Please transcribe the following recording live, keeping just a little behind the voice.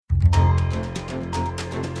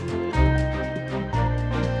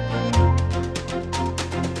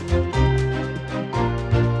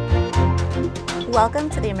Welcome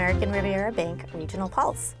to the American Riviera Bank Regional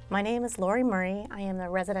Pulse. My name is Lori Murray. I am the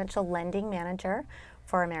Residential Lending Manager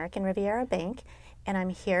for American Riviera Bank, and I'm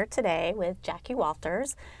here today with Jackie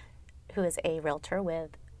Walters, who is a realtor with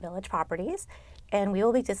Village Properties, and we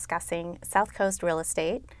will be discussing South Coast real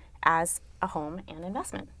estate as a home and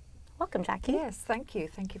investment. Welcome, Jackie. Yes, thank you.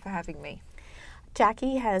 Thank you for having me.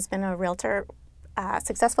 Jackie has been a realtor,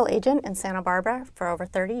 successful agent in Santa Barbara for over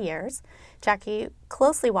 30 years. Jackie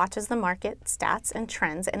closely watches the market stats and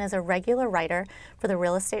trends and is a regular writer for the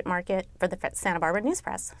real estate market for the Santa Barbara News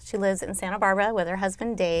Press. She lives in Santa Barbara with her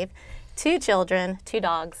husband, Dave, 2 children, 2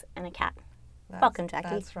 dogs, and a cat. Welcome, Jackie.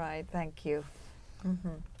 That's right. Thank you.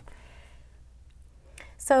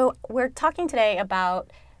 So we're talking today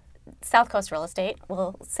about South Coast real estate.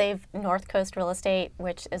 We'll save North Coast real estate,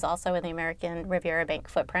 which is also in the American Riviera Bank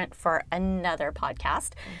footprint, for another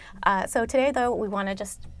podcast. So today, though, we want to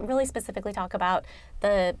just really specifically talk about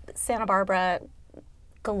the Santa Barbara,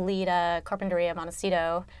 Goleta, Carpinteria,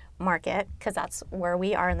 Montecito market, because that's where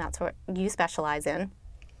we are and that's what you specialize in.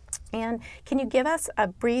 And can you give us a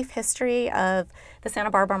brief history of the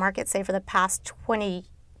Santa Barbara market, say, for the past 20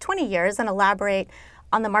 years, and elaborate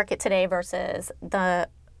on the market today versus the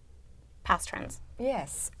past trends?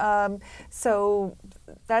 Yes. So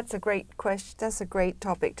that's a great question. That's a great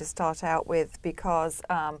topic to start out with because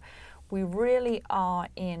we really are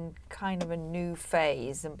in kind of a new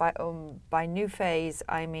phase. And by new phase,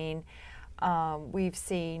 I mean we've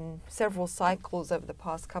seen several cycles over the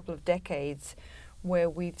past couple of decades where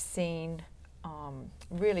we've seen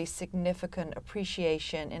really significant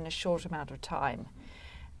appreciation in a short amount of time.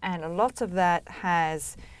 And a lot of that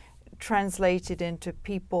has translated into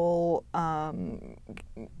people,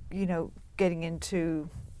 getting into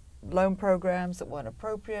loan programs that weren't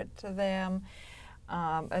appropriate to them.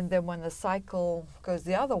 And then when the cycle goes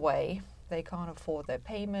the other way, they can't afford their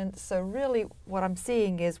payments. So really what I'm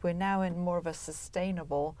seeing is we're now in more of a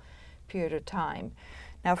sustainable period of time.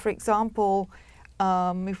 Now, for example,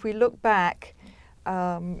 if we look back,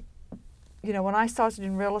 when I started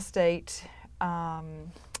in real estate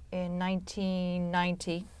in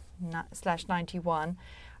 1990/91,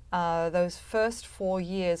 those first 5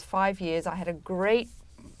 years, I had a great,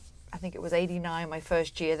 I think it was 89 my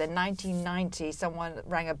first year. Then 1990, someone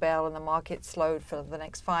rang a bell and the market slowed for the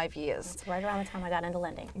next 5 years. It's right around the time I got into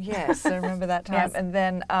lending. Yes, I remember that time. Yes. And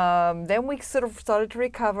then we sort of started to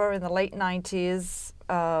recover in the late 90s.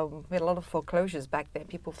 We had a lot of foreclosures back then.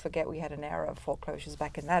 People forget we had an era of foreclosures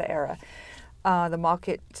back in that era. The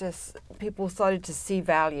market people started to see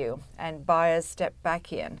value and buyers stepped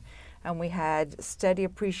back in. And we had steady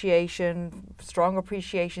appreciation, strong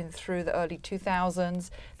appreciation through the early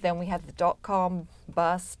 2000s. Then we had the dot-com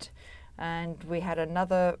bust, and we had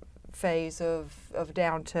another phase of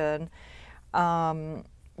downturn.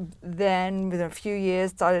 Then within a few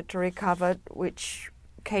years started to recover, which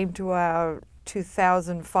came to our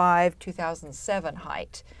 2005, 2007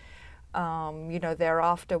 height.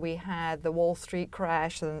 Thereafter we had the Wall Street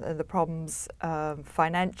crash and the problems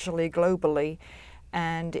financially, globally.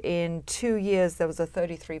 And in 2 years, there was a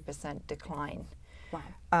 33% decline.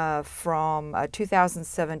 Wow. From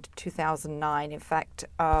 2007 to 2009. In fact,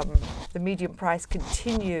 the median price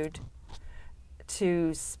continued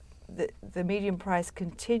to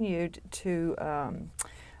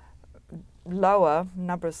lower.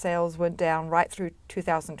 Number of sales went down right through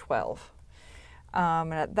 2012.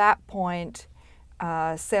 And at that point,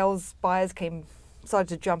 buyers started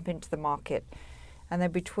to jump into the market. And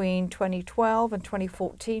then between 2012 and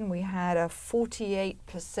 2014, we had a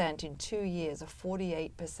 48% in 2 years, a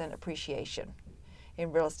 48% appreciation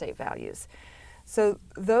in real estate values. So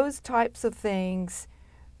those types of things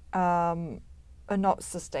are not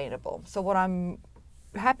sustainable. So what I'm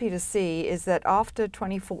happy to see is that after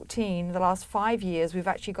 2014, the last 5 years, we've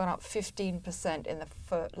actually gone up 15% in the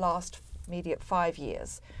last immediate 5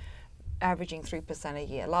 years, averaging 3% a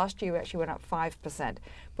year. Last year we actually went up 5%,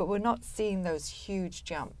 but we're not seeing those huge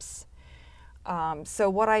jumps.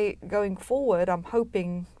 So going forward, I'm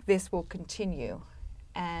hoping this will continue.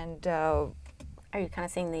 And are you kind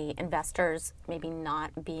of seeing the investors maybe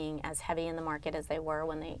not being as heavy in the market as they were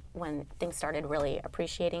when things started really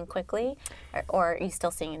appreciating quickly? Or are you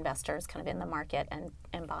still seeing investors kind of in the market and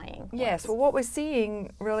buying? Yes, well, what we're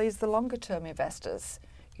seeing really is the longer term investors,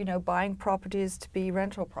 buying properties to be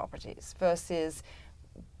rental properties versus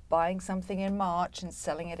buying something in March and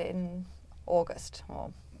selling it in August.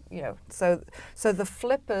 So the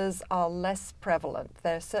flippers are less prevalent.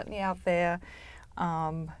 They're certainly out there,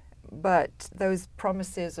 but those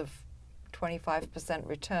promises of 25%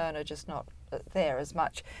 return are just not there as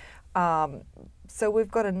much. So we've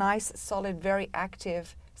got a nice, solid, very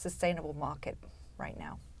active, sustainable market right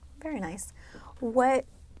now. Very nice. What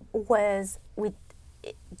was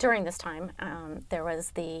during this time? There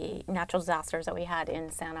was the natural disasters that we had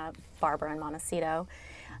in Santa Barbara and Montecito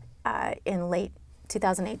in late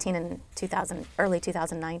 2018 and early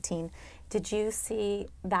 2019. Did you see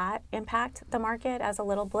that impact the market as a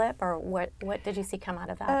little blip, or what did you see come out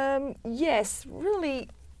of that? Yes, really,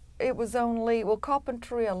 it was only,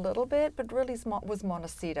 carpentry a little bit, but really was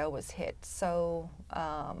Montecito was hit so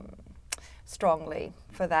strongly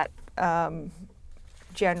for that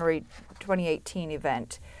January 2018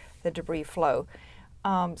 event, the debris flow.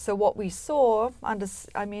 So what we saw,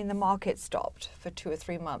 the market stopped for 2 or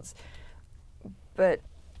 3 months. But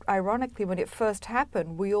ironically, when it first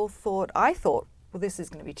happened, I thought, well, this is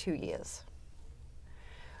going to be 2 years.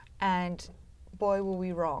 And boy, were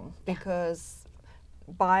we wrong, because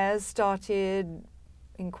buyers started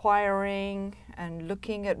inquiring and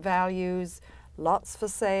looking at values, lots for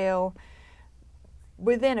sale,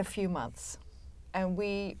 within a few months. And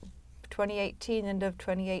end of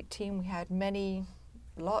 2018, we had many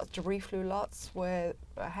lots, debris flow lots, where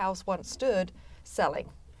a house once stood selling.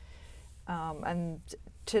 And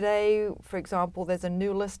today, for example, there's a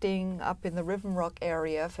new listing up in the Riven Rock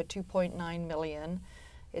area for $2.9 million.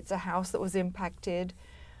 It's a house that was impacted.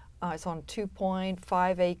 It's on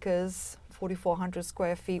 2.5 acres, 4,400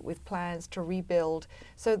 square feet, with plans to rebuild.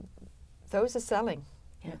 So those are selling.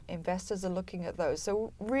 Yeah. Investors are looking at those.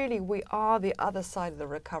 So really, we are the other side of the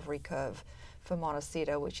recovery curve for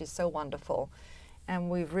Montecito, which is so wonderful. And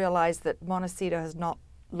we've realized that Montecito has not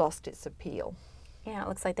lost its appeal. Yeah, it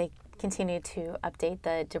looks like they continue to update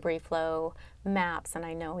the debris flow maps, and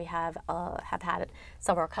I know we have had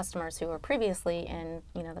several customers who were previously in,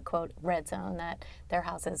 the quote red zone, that their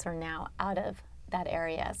houses are now out of that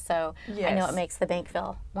area. So yes. I know it makes the bank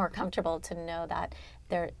feel more comfortable to know that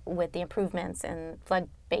they're, with the improvements in flood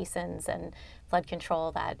basins and flood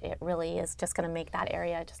control, that it really is just going to make that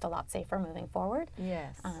area just a lot safer moving forward.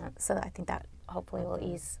 Yes. So I think that hopefully will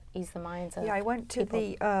ease the minds of I went to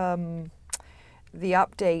people. the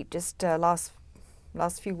update just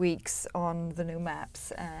last few weeks on the new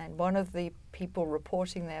maps, and one of the people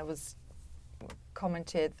reporting there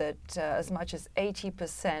commented that as much as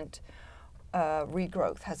 80%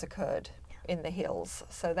 regrowth has occurred in the hills,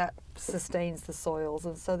 so that sustains the soils,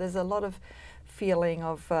 and so there's a lot of feeling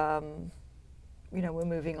of we're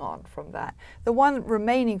moving on from that. The one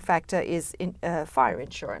remaining factor is fire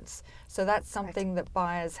insurance, so that's something that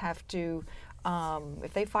buyers have to,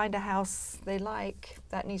 if they find a house they like,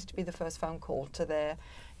 that needs to be the first phone call to their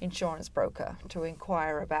insurance broker to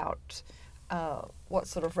inquire about what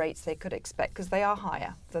sort of rates they could expect, because they are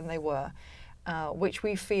higher than they were, which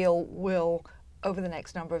we feel will, over the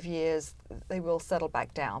next number of years, they will settle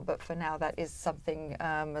back down. But for now, that is something,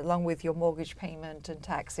 along with your mortgage payment and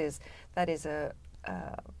taxes, that is a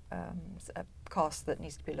cost that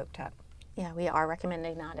needs to be looked at. Yeah, we are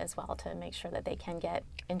recommending that as well, to make sure that they can get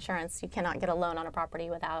insurance. You cannot get a loan on a property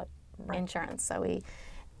without insurance. So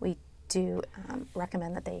we do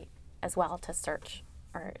recommend that they, as well, to search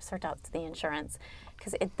out the insurance,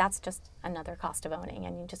 because that's just another cost of owning,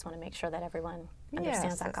 and you just want to make sure that everyone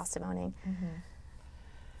understands that cost of owning. Mm-hmm.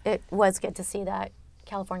 It was good to see that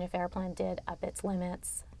California Fair Plan did up its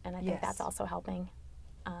limits, and I think that's also helping.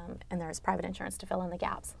 And there's private insurance to fill in the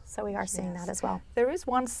gaps. So we are seeing that as well. There is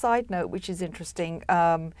one side note which is interesting.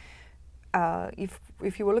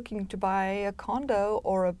 If you were looking to buy a condo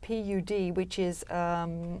or a PUD, which is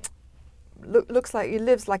looks like it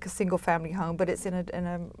lives like a single family home, but it's in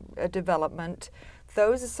a development,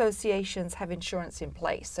 those associations have insurance in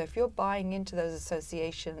place. So if you're buying into those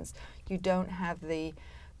associations, you don't have the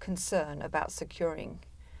concern about securing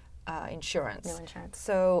insurance. No insurance.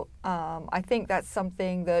 So I think that's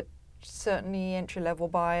something that certainly entry-level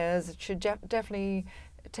buyers should definitely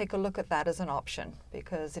take a look at that as an option,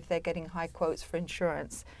 because if they're getting high quotes for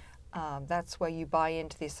insurance, that's where you buy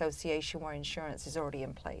into the association where insurance is already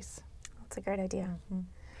in place. That's a great idea. Mm-hmm.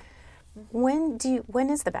 When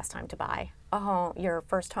is the best time to buy a home, your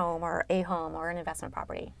first home or a home or an investment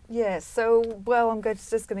property? Yes, so, I'm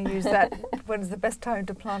just going to use that. When's the best time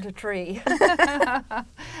to plant a tree?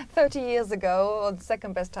 30 years ago, the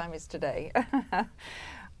second best time is today.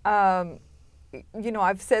 I've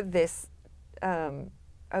said this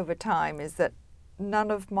over time, is that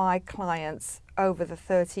none of my clients over the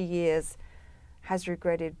 30 years has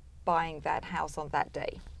regretted buying that house on that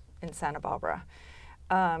day in Santa Barbara.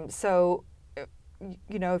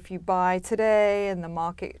 If you buy today and the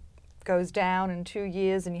market goes down in 2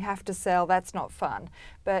 years and you have to sell, that's not fun.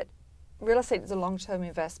 But real estate is a long-term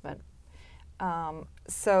investment.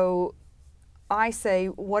 So I say,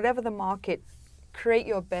 whatever the market, create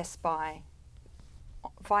your best buy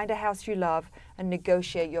find a house you love and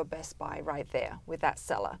negotiate your best buy right there with that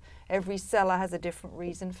seller. Every seller has a different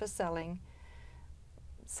reason for selling.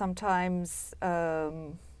 Sometimes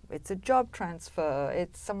it's a job transfer,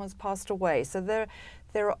 it's someone's passed away. So there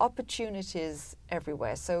are opportunities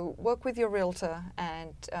everywhere. So work with your realtor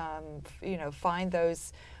and find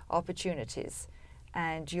those opportunities,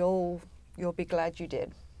 and you'll be glad you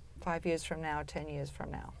did 5 years from now, 10 years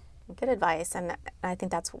from now. Good advice, and I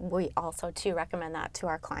think we also too recommend that to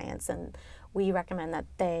our clients, and we recommend that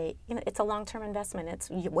it's a long-term investment. It's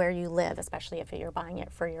where you live, especially if you're buying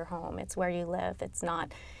it for your home. It's where you live.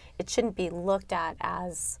 It shouldn't be looked at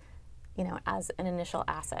as an initial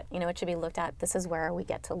asset. It should be looked at, this is where we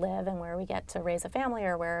get to live and where we get to raise a family,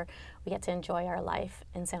 or where we get to enjoy our life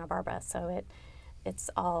in Santa Barbara. So it's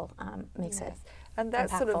all makes it. And that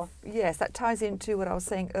impactful. that ties into what I was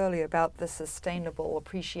saying earlier about the sustainable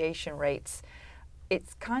appreciation rates.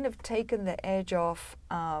 It's kind of taken the edge off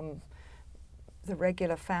the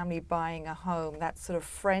regular family buying a home, that sort of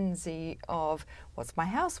frenzy of, what's my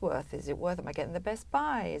house worth? Is it worth, am I getting the best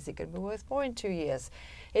buy? Is it going to be worth more in 2 years?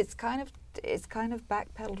 It's kind of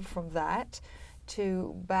backpedaled from that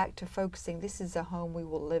back to focusing, this is a home we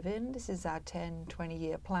will live in, this is our 10,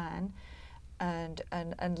 20-year plan, and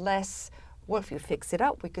less, well, if you fix it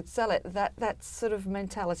up, we could sell it. That sort of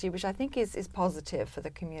mentality, which I think is positive for the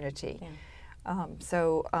community. Yeah.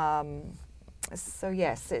 So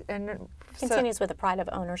yes, it continues with the pride of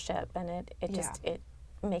ownership, and it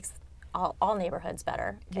makes all neighborhoods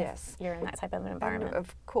better. Yes, if you're in that type of an environment. And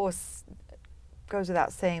of course, goes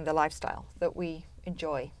without saying, the lifestyle that we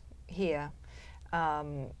enjoy here.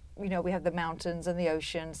 We have the mountains and the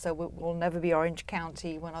ocean, so we'll never be Orange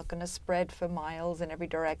County. We're not going to spread for miles in every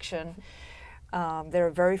direction. There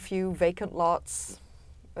are very few vacant lots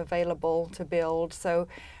available to build. So,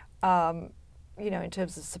 in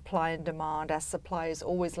terms of supply and demand, our supply is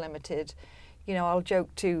always limited. I'll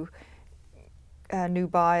joke to new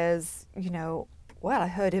buyers, well, I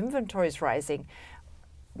heard inventory's rising.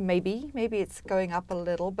 Maybe it's going up a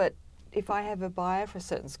little, but if I have a buyer for a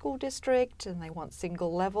certain school district and they want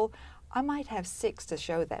single level, I might have 6 to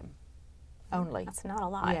show them only. That's not a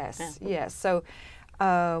lot. Yes. So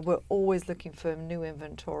we're always looking for new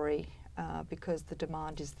inventory because the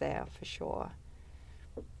demand is there for sure.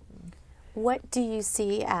 What do you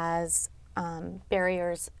see as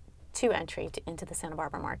barriers to entry into the Santa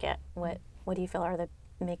Barbara market? What do you feel are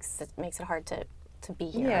makes it hard to be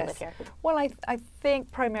here or live here? Well, I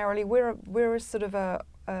think primarily we're a sort of a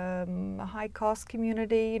high cost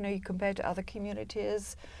community. You compare to other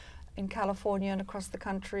communities in California and across the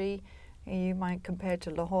country. You might compare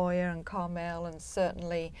to La Jolla and Carmel, and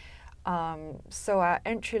certainly so our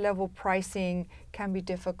entry level pricing can be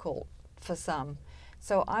difficult for some.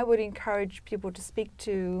 So I would encourage people to speak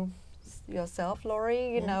to yourself,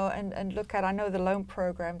 Laurie, and look at, I know the loan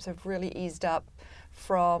programs have really eased up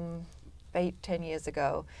from 8-10 years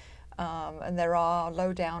ago. And there are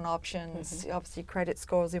low down options. Mm-hmm. Obviously, credit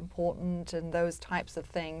score is important, and those types of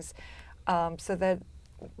things. So that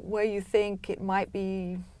where you think it might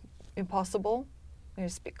be impossible,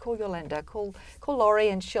 call your lender, call Laurie,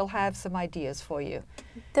 and she'll have some ideas for you.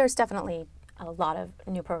 There's definitely a lot of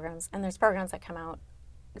new programs, and there's programs that come out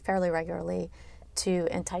fairly regularly to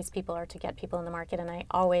entice people or to get people in the market. And I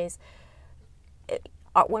always,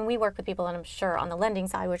 when we work with people, and I'm sure on the lending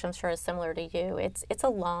side, which I'm sure is similar to you, it's a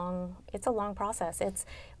long process. It's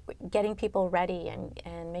getting people ready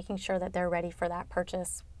and making sure that they're ready for that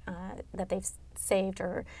purchase, that they've saved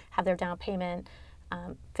or have their down payment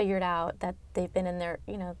figured out, that they've been in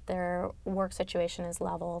their work situation is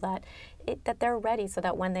level, that they're ready, so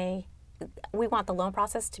that when we want the loan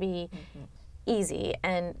process to be easy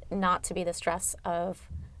and not to be the stress of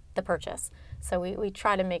the purchase. So we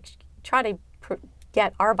try to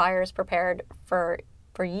get our buyers prepared for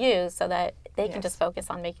you, so that they can just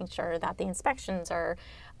focus on making sure that the inspections are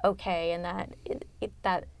okay, and that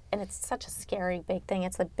and it's such a scary big thing.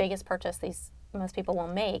 It's the biggest purchase most people will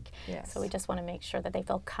make. Yes. So we just want to make sure that they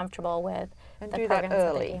feel comfortable with and the do programs that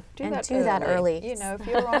early. that they do. That early. If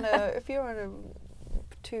you're on a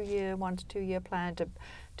 1 to 2 year plan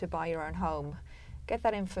to buy your own home, get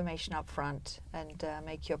that information up front and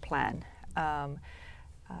make your plan.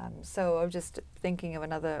 So I was just thinking of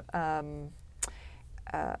another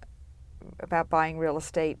about buying real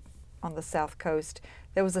estate on the South Coast.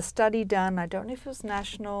 There was a study done, I don't know if it was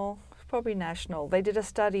national, probably national. They did a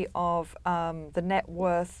study of the net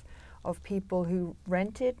worth of people who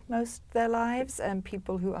rented most of their lives and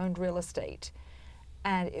people who owned real estate.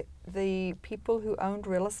 And the people who owned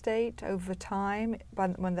real estate over time, by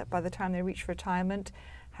the time they reached retirement,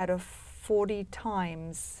 had a 40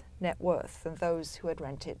 times net worth than those who had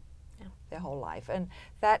rented their whole life. And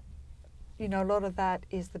that, a lot of that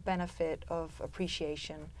is the benefit of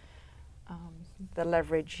appreciation. The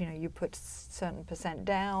leverage, you put certain percent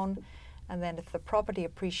down, and then if the property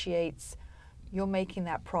appreciates, you're making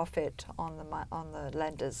that profit on the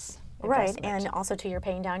lender's right, investment. and also too, you're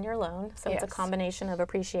paying down your loan, so it's a Yes. combination of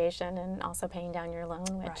appreciation and also paying down your loan,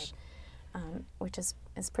 which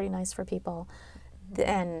is pretty nice for people.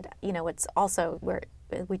 And it's also where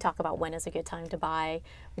we talk about when is a good time to buy.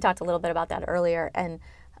 We talked a little bit about that earlier, and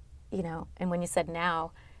and when you said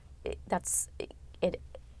now,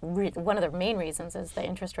 one of the main reasons is the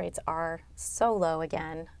interest rates are so low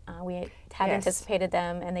again. We had Yes. anticipated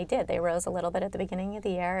them, and they did. They rose a little bit at the beginning of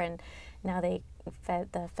the year, and now the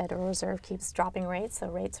Federal Reserve keeps dropping rates, so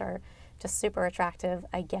rates are just super attractive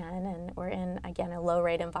again, and we're in, again, a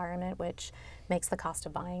low-rate environment, which makes the cost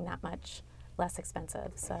of buying that much less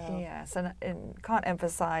expensive. So Yes, and can't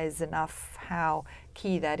emphasize enough how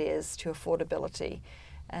key that is to affordability.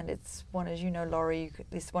 And it's one, as you know, Laurie,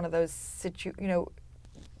 it's one of those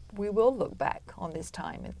we will look back on this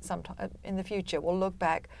time sometime in the future. We'll look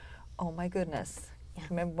back, oh my goodness,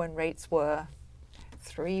 remember when rates were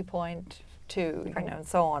 3.2, Right. and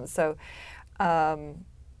so on. So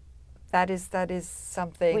that is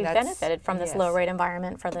something we've that's benefited from this yes. low-rate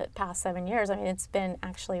environment for the past 7 years. I mean, it's been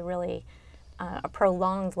actually really a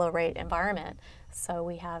prolonged low-rate environment. So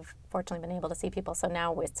we have fortunately been able to see people. So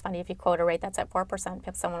now it's funny if you quote a rate that's at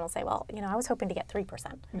 4%, someone will say, well, I was hoping to get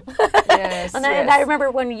 3%. Yes, And yes. I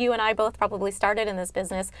remember when you and I both probably started in this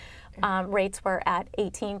business, rates were at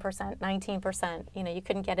 18%, 19%. You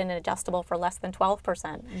couldn't get an adjustable for less than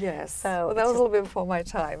 12%. Yes. So Well, that was a little bit before my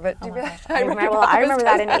time, but Oh my gosh. I I remember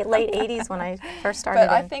that in the late 80s when I first started. But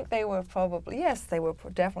I think they were probably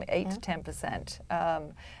definitely 8 to 10%,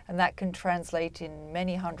 and that can translate in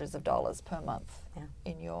many hundreds of dollars per month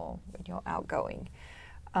in your outgoing.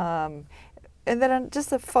 And then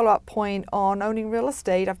just a follow-up point on owning real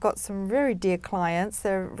estate. I've got some very dear clients.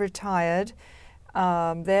 They're retired.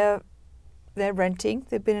 They're renting.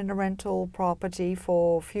 They've been in a rental property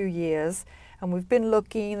for a few years, and we've been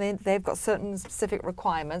looking. They've got certain specific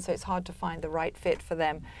requirements, so it's hard to find the right fit for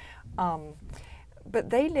them. But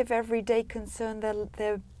they live every day concerned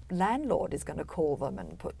their landlord is going to call them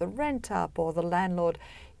and put the rent up, or the landlord,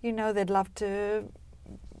 they'd love to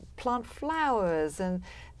plant flowers, and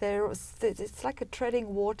it's like a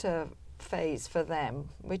treading water phase for them,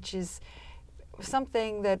 which is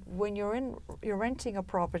something that when you're renting a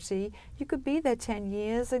property, you could be there 10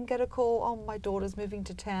 years and get a call, oh, my daughter's moving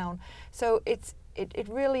to town. So it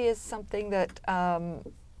really is something that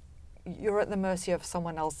you're at the mercy of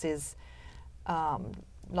someone else's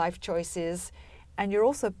life choices, and you're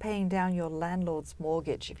also paying down your landlord's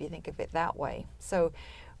mortgage if you think of it that way. So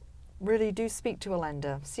really do speak to a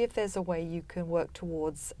lender. See if there's a way you can work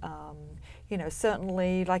towards,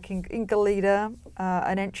 certainly like in Goleta,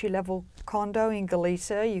 an entry-level condo in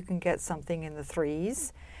Goleta, you can get something in the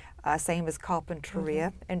 3s. Same as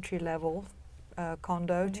Carpinteria, entry-level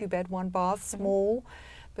condo, 2-bed, 1-bath, small,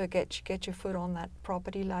 but get your foot on that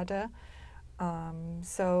property ladder.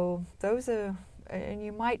 So those are, and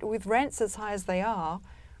you might, with rents as high as they are,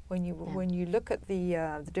 when you look at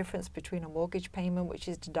the difference between a mortgage payment, which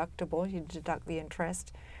is deductible, you deduct the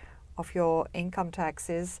interest of your income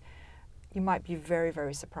taxes, you might be very,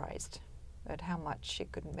 very surprised at how much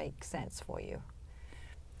it could make sense for you.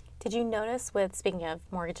 Did you notice speaking of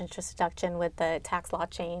mortgage interest deduction, with the tax law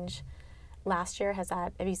change last year,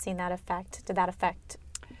 have you seen that effect? Did that affect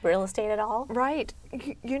real estate at all? Right.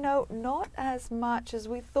 Not as much as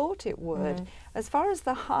we thought it would. As far as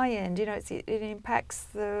the high end, it impacts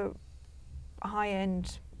the high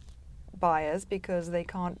end buyers because they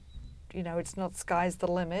can't, it's not sky's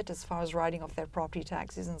the limit as far as writing off their property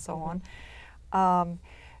taxes and so on.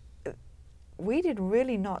 We did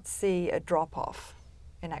really not see a drop off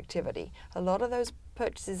in activity. A lot of those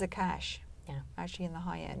purchases are cash, actually in the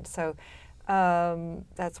high end. So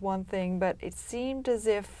that's one thing, but it seemed as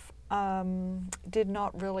if did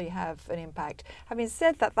not really have an impact. Having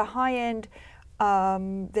said that, the high end,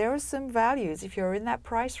 there are some values. If you're in that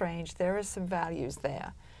price range, there are some values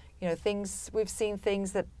there. We've seen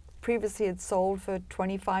things that previously had sold for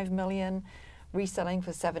 25 million, reselling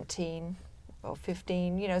for 17 or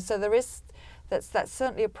 15. So that's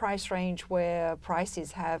certainly a price range where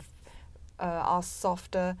prices are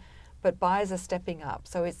softer, but buyers are stepping up.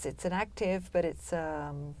 So it's an active, but it's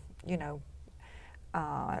a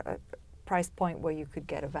price point where you could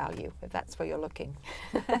get a value if that's where you're looking.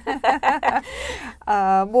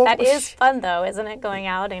 That is fun though, isn't it? Going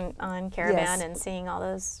out on Caravan Yes. and seeing all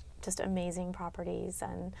those just amazing properties,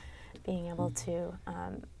 and being able to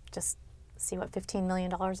just see what $15 million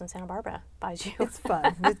in Santa Barbara buys you. It's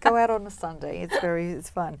fun. We go out on a Sunday. It's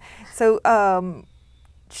fun. So,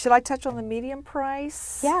 should I touch on the median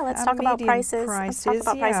price? Yeah, let's talk about prices. Let's talk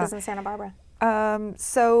about yeah. prices in Santa Barbara.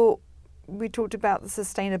 So we talked about the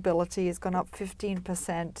sustainability. It's gone up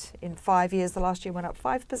 15% in 5 years. The last year went up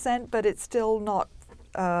 5%, but it's still not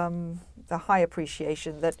the high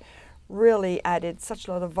appreciation that really added such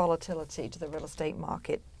a lot of volatility to the real estate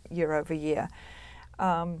market year over year.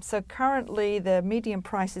 So currently the median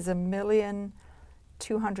price is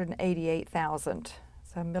 $1,288,000.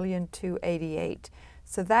 So $1,288,000.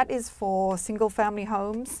 So that is for single family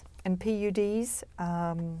homes and PUDs,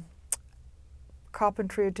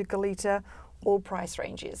 Carpentry to Goleta, all price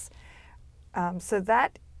ranges. So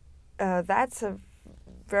that's a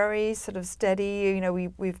very sort of steady,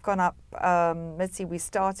 we've gone up, let's see, we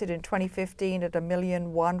started in 2015 at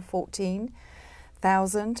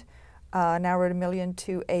 $1,114,000. Now we're at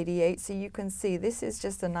 $1,288,000. So you can see this is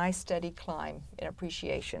just a nice steady climb in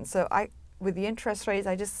appreciation. So with the interest rates,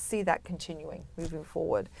 I just see that continuing moving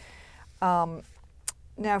forward. Now,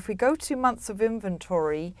 if we go to months of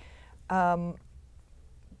inventory, as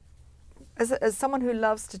someone who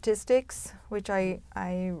loves statistics, which I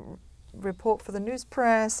report for the news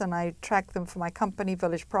press and I track them for my company,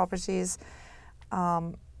 Village Properties,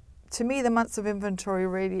 to me, the months of inventory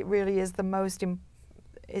really is the most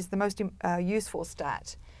useful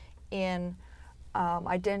stat in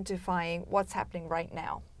identifying what's happening right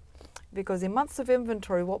now. Because in months of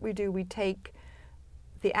inventory, what we do, we take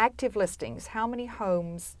the active listings, how many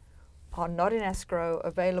homes are not in escrow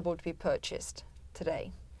available to be purchased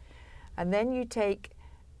today. And then you take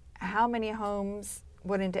how many homes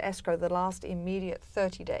went into escrow the last immediate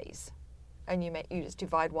 30 days. And you just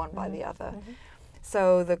divide one by the other. Mm-hmm.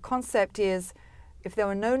 So the concept is, if there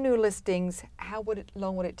were no new listings, how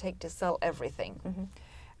long would it take to sell everything? Mm-hmm.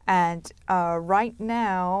 And right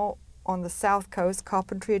now, on the South Coast,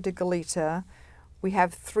 Carpentry to Goleta, we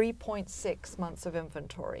have 3.6 months of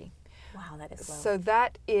inventory. Wow, that is low. So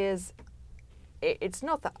that is, it's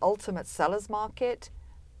not the ultimate seller's market.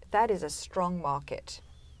 That is a strong market.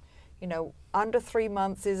 Under 3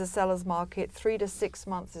 months is a seller's market. 3 to 6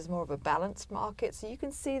 months is more of a balanced market. So you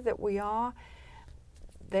can see that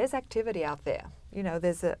there's activity out there.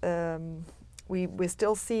 There's we're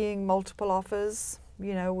still seeing multiple offers.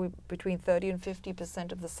 Between 30 and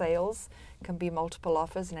 50% of the sales can be multiple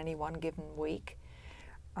offers in any one given week.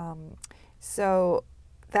 So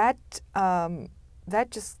that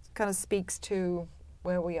just kind of speaks to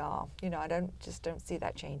where we are. I don't see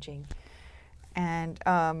that changing. And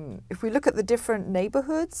if we look at the different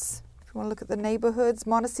neighborhoods, if you want to look at the neighborhoods,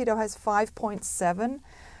 Montecito has 5.7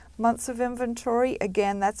 months of inventory.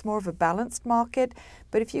 Again, that's more of a balanced market.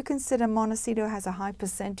 But if you consider Montecito has a high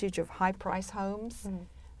percentage of high price homes,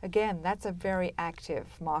 again, that's a very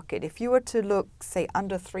active market. If you were to look, say,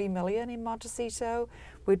 under 3 million in Montecito,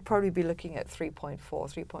 we'd probably be looking at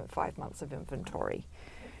 3.5 months of inventory.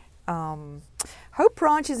 Hope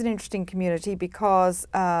Ranch is an interesting community because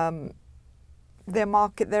their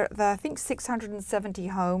market, there are I think 670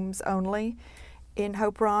 homes only in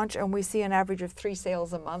Hope Ranch, and we see an average of 3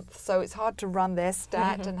 sales a month. So it's hard to run their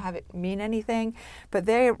stat and have it mean anything. But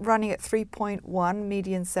they're running at 3.1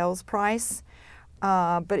 median sales price.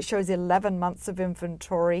 But it shows 11 months of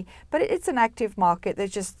inventory. But it's an active market.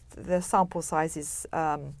 The sample size is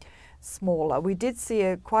smaller. We did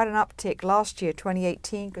see quite an uptick last year,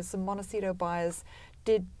 2018, because some Montecito buyers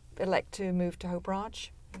did elect to move to Hope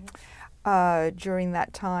Ranch during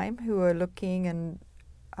that time, who were looking, and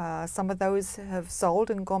some of those have sold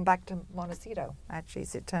and gone back to Montecito, actually,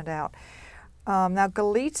 as it turned out. Now,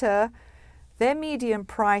 Goleta, their median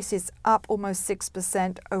price is up almost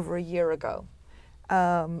 6% over a year ago,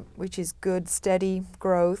 which is good, steady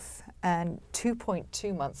growth, and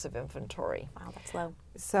 2.2 months of inventory. Wow, that's low.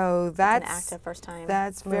 So that's an active first time.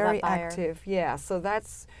 That's very active, yeah. So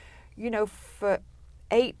that's, for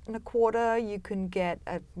 $8.25, you can get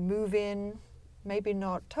a move-in, maybe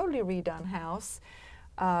not totally redone house.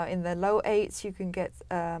 In the low 8s, you can get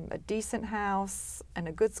a decent house and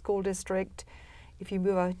a good school district. If you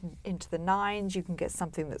move out into the 9s, you can get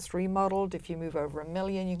something that's remodeled. If you move over $1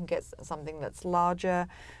 million, you can get something that's larger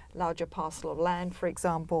parcel of land, for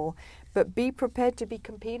example. But be prepared to be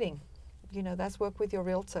competing. That's work with your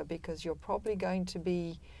realtor, because you're probably going to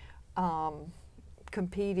be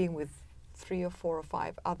competing with 3 or 4 or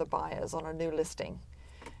 5 other buyers on a new listing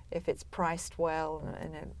if it's priced well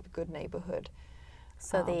in a good neighborhood.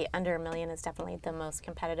 So the under $1 million is definitely the most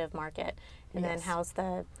competitive market. And then how's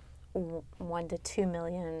the $1 to $2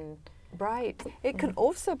 million Right. It can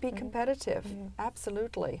also be competitive.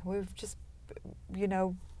 Absolutely. We've just,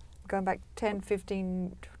 going back 10,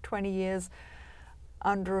 15, 20 years,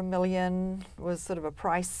 under $1 million was sort of a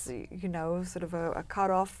price, sort of a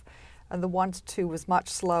cutoff, and the 1 to 2 was much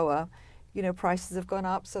slower. Prices have gone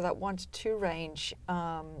up, so that 1 to 2 range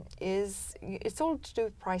it's all to do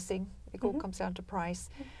with pricing. It all comes down to price.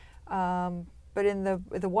 But in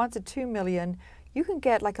the 1 to 2 million, you can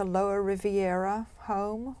get like a lower Riviera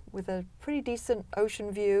home with a pretty decent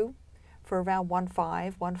ocean view for around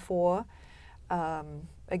 1.5, 1.4.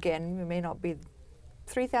 Again, it may not be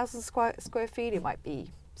 3,000 square feet. It might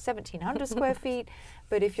be 1,700 square feet.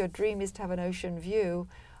 But if your dream is to have an ocean view,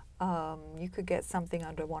 you could get something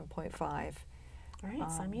under 1.5. All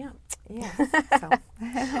right, sign me up. Yeah.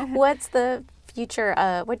 What's the future?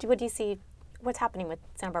 What do you see? What's happening with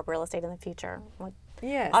Santa Barbara real estate in the future?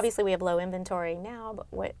 Yes. Obviously, we have low inventory now, but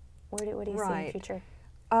what do you see in the future?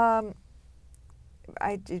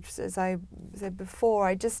 As I said before,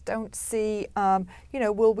 I just don't see.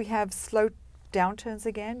 Will we have slow downturns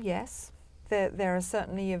again? Yes. There are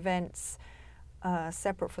certainly events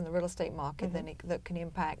separate from the real estate market that can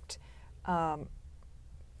impact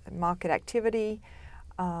market activity.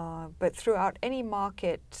 But throughout any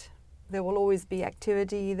market, there will always be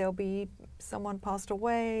activity. There'll be someone passed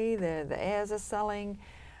away, the heirs are selling,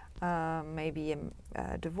 maybe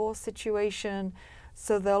a divorce situation.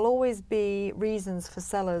 So there'll always be reasons for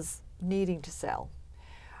sellers needing to sell.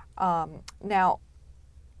 Now,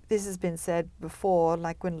 this has been said before,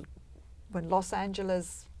 like when Los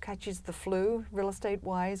Angeles catches the flu, real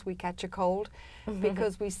estate-wise, we catch a cold,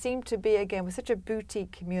 because we seem to be, again, we're such a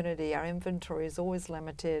boutique community. Our inventory is always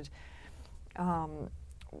limited.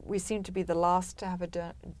 We seem to be the last to have a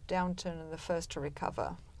downturn and the first to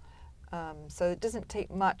recover. So it doesn't take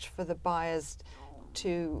much for the buyers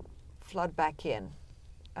to flood back in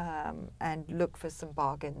and look for some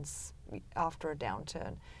bargains after a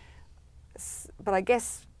downturn. But I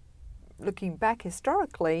guess looking back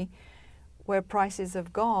historically, where prices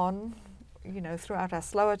have gone, throughout our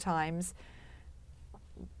slower times,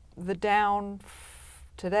 the down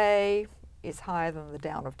today is higher than the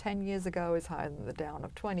down of 10 years ago, is higher than the down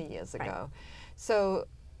of 20 years ago. Right. So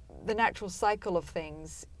the natural cycle of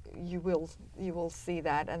things, you will see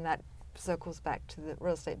that, and that circles back to the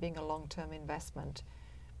real estate being a long-term investment,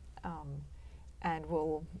 and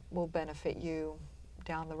will benefit you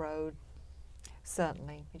down the road,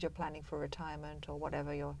 certainly, if you're planning for retirement or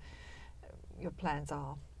whatever your plans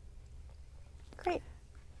are. Great.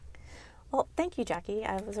 Well, thank you, Jackie.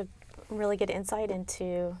 It was a really good insight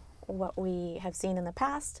into what we have seen in the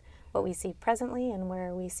past, what we see presently, and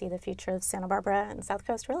where we see the future of Santa Barbara and South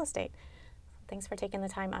Coast real estate. Thanks for taking the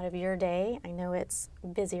time out of your day. I know it's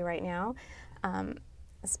busy right now,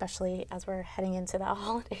 especially as we're heading into the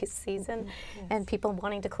holiday season and people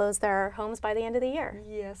wanting to close their homes by the end of the year.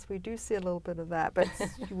 Yes, we do see a little bit of that, but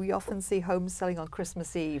we often see homes selling on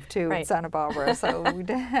Christmas Eve too Right. in Santa Barbara, so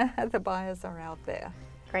the buyers are out there.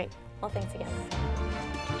 Great. Well, thanks again.